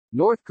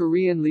North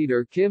Korean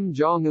leader Kim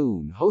Jong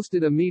Un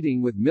hosted a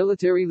meeting with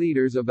military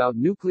leaders about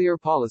nuclear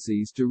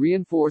policies to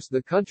reinforce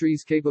the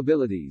country's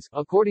capabilities,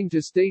 according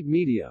to state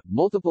media,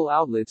 multiple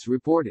outlets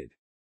reported.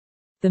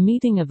 The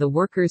meeting of the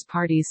Workers'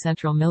 Party's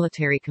Central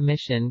Military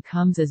Commission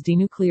comes as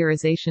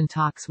denuclearization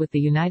talks with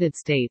the United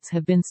States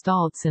have been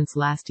stalled since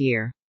last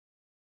year.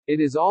 It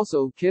is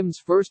also Kim's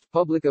first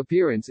public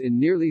appearance in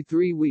nearly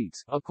 3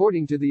 weeks,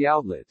 according to the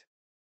outlet.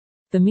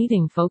 The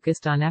meeting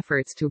focused on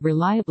efforts to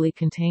reliably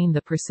contain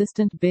the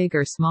persistent big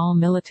or small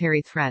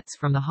military threats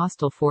from the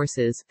hostile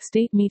forces,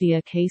 state media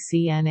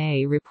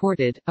KCNA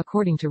reported,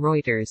 according to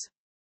Reuters.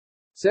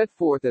 Set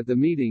forth at the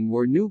meeting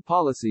were new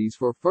policies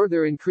for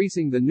further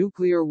increasing the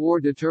nuclear war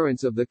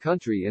deterrence of the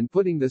country and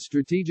putting the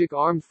strategic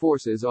armed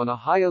forces on a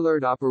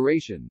high-alert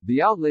operation,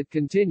 the outlet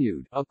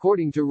continued,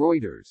 according to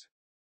Reuters.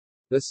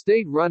 The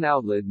state-run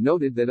outlet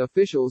noted that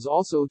officials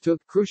also took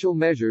crucial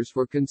measures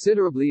for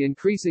considerably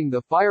increasing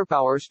the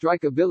firepower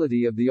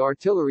strikeability of the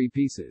artillery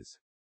pieces.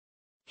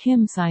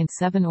 Kim signed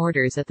 7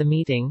 orders at the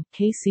meeting,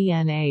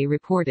 KCNA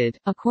reported,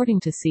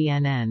 according to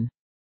CNN.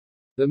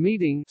 The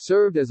meeting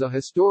served as a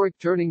historic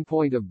turning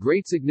point of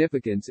great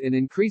significance in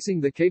increasing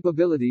the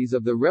capabilities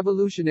of the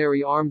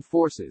Revolutionary Armed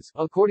Forces,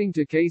 according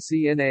to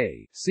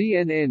KCNA,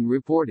 CNN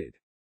reported.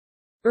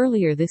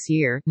 Earlier this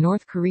year,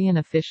 North Korean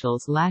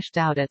officials lashed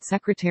out at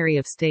Secretary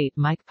of State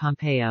Mike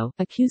Pompeo,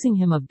 accusing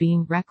him of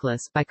being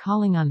reckless by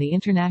calling on the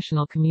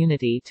international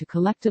community to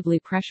collectively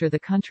pressure the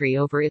country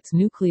over its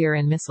nuclear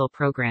and missile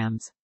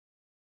programs.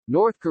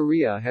 North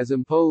Korea has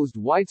imposed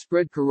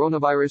widespread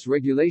coronavirus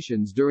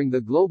regulations during the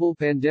global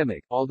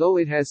pandemic, although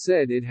it has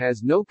said it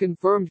has no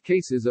confirmed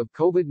cases of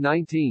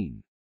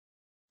COVID-19.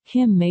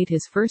 Kim made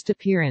his first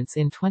appearance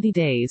in 20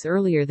 days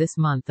earlier this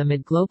month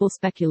amid global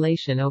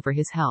speculation over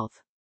his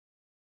health.